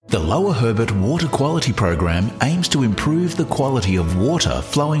The Lower Herbert Water Quality Program aims to improve the quality of water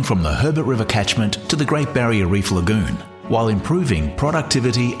flowing from the Herbert River catchment to the Great Barrier Reef Lagoon, while improving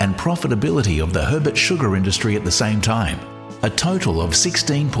productivity and profitability of the Herbert sugar industry at the same time. A total of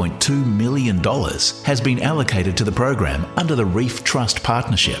 $16.2 million has been allocated to the program under the Reef Trust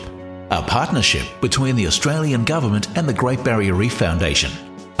Partnership, a partnership between the Australian Government and the Great Barrier Reef Foundation.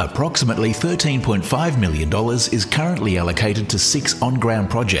 Approximately $13.5 million is currently allocated to 6 on-ground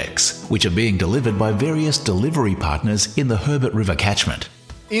projects, which are being delivered by various delivery partners in the Herbert River catchment.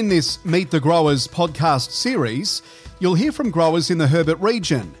 In this Meet the Growers podcast series, you'll hear from growers in the Herbert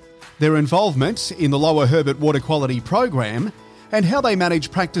region, their involvement in the Lower Herbert Water Quality Program, and how they manage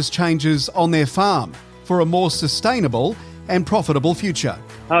practice changes on their farm for a more sustainable and profitable future.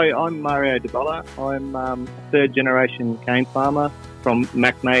 Hi, I'm Mario DiBella. I'm a third-generation cane farmer from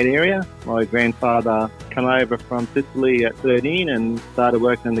Macknade area. My grandfather came over from Sicily at 13 and started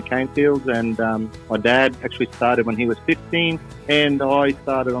working in the cane fields, and my dad actually started when he was 15, and I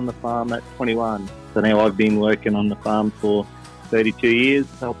started on the farm at 21. So now I've been working on the farm for 32 years,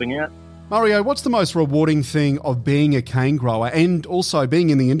 helping out. Mario, what's the most rewarding thing of being a cane grower and also being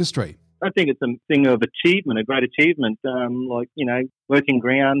in the industry? I think it's a thing of achievement, a great achievement, working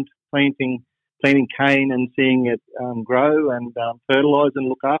ground, planting cane and seeing it grow and fertilise and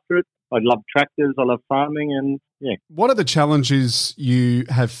look after it. I love tractors, I love farming, and yeah. What are the challenges you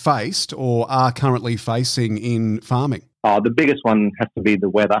have faced or are currently facing in farming? The biggest one has to be the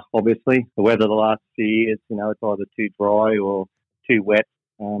weather, obviously. The weather the last few years, it's either too dry or too wet.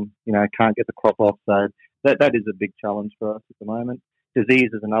 Can't get the crop off. So that is a big challenge for us at the moment.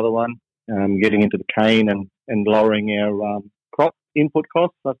 Disease is another one, getting into the cane and lowering our crop input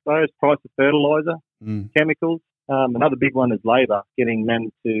costs, I suppose, price of fertiliser, chemicals. Another big one is labour, getting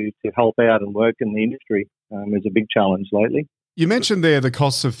men to help out and work in the industry is a big challenge lately. You mentioned there the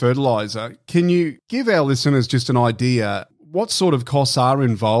costs of fertiliser. Can you give our listeners just an idea what sort of costs are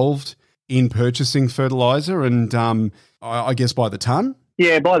involved in purchasing fertiliser and I guess by the tonne?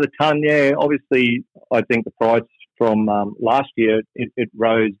 Yeah, by the tonne, yeah. Obviously, I think the price from last year, it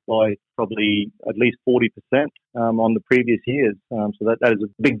rose by probably at least 40% on the previous years. So that is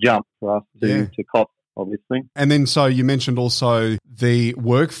a big jump for us to cost, obviously. And then so you mentioned also the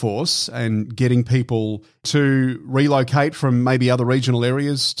workforce and getting people to relocate from maybe other regional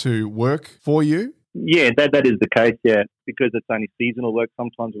areas to work for you? Yeah, that is the case, yeah, because it's only seasonal work.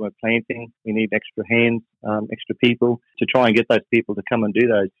 Sometimes when we're planting, we need extra hands, extra people to try and get those people to come and do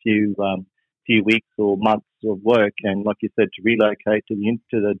those few weeks or months of work, and like you said, to relocate to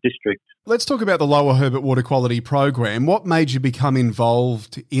the district. Let's talk about the Lower Herbert Water Quality Program. What made you become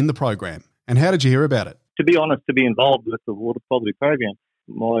involved in the program, and how did you hear about it? To be honest, to be involved with the Water Quality Program,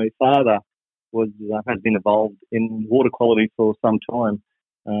 my father has been involved in water quality for some time.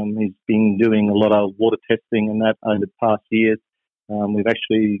 He's been doing a lot of water testing and that over the past years. We've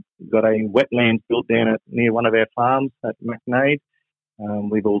actually got a wetland built down near one of our farms at Macknade.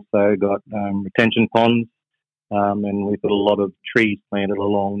 We've also got retention ponds, and we've got a lot of trees planted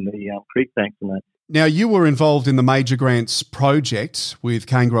along the creek banks and that. Now, you were involved in the Major Grants project with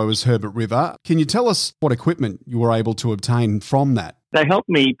Cane Growers Herbert River. Can you tell us what equipment you were able to obtain from that? They helped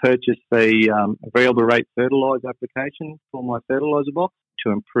me purchase a variable rate fertiliser application for my fertiliser box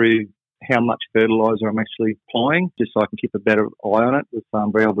to improve how much fertiliser I'm actually applying, just so I can keep a better eye on it with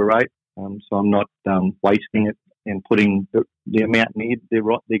variable rate, so I'm not wasting it and putting the amount needed,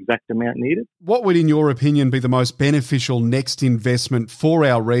 the exact amount needed. What would, in your opinion, be the most beneficial next investment for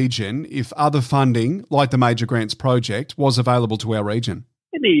our region if other funding, like the Major Grants project, was available to our region?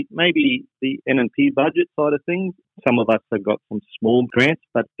 Maybe the N&P budget side of things. Some of us have got some small grants,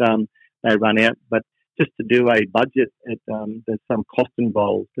 but they run out. But just to do a budget, there's some cost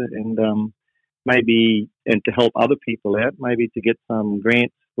involved, and to help other people out, maybe to get some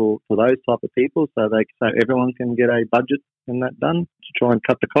grants for those type of people, so everyone can get a budget and that done to try and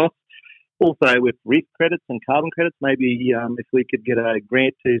cut the cost. Also, with reef credits and carbon credits, maybe if we could get a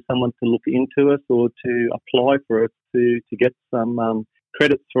grant to someone to look into us or to apply for us to get some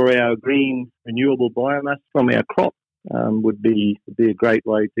credits for our green renewable biomass from our crop, would be a great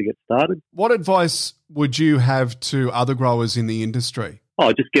way to get started. What advice would you have to other growers in the industry?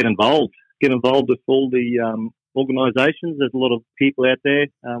 Just get involved. Get involved with all the organisations. There's a lot of people out there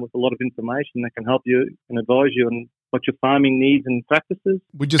with a lot of information that can help you and advise you on what your farming needs and practices.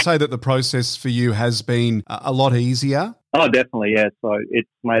 Would you say that the process for you has been a lot easier? Oh, definitely, yeah. So it's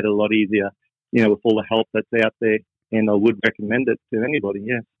made it a lot easier, with all the help that's out there. And I would recommend it to anybody,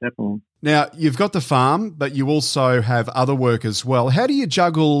 yes, definitely. Now, you've got the farm, but you also have other work as well. How do you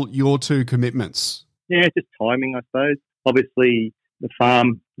juggle your two commitments? Yeah, just timing, I suppose. Obviously, the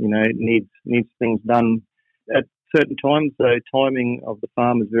farm, needs things done at certain times. So timing of the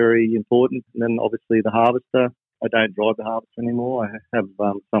farm is very important. And then obviously the harvester. I don't drive the harvester anymore. I have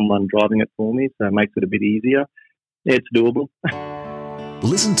someone driving it for me, so it makes it a bit easier. Yeah, it's doable.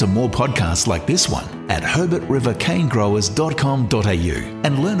 Listen to more podcasts like this one at herbertrivercanegrowers.com.au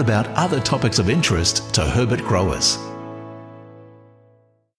and learn about other topics of interest to Herbert growers.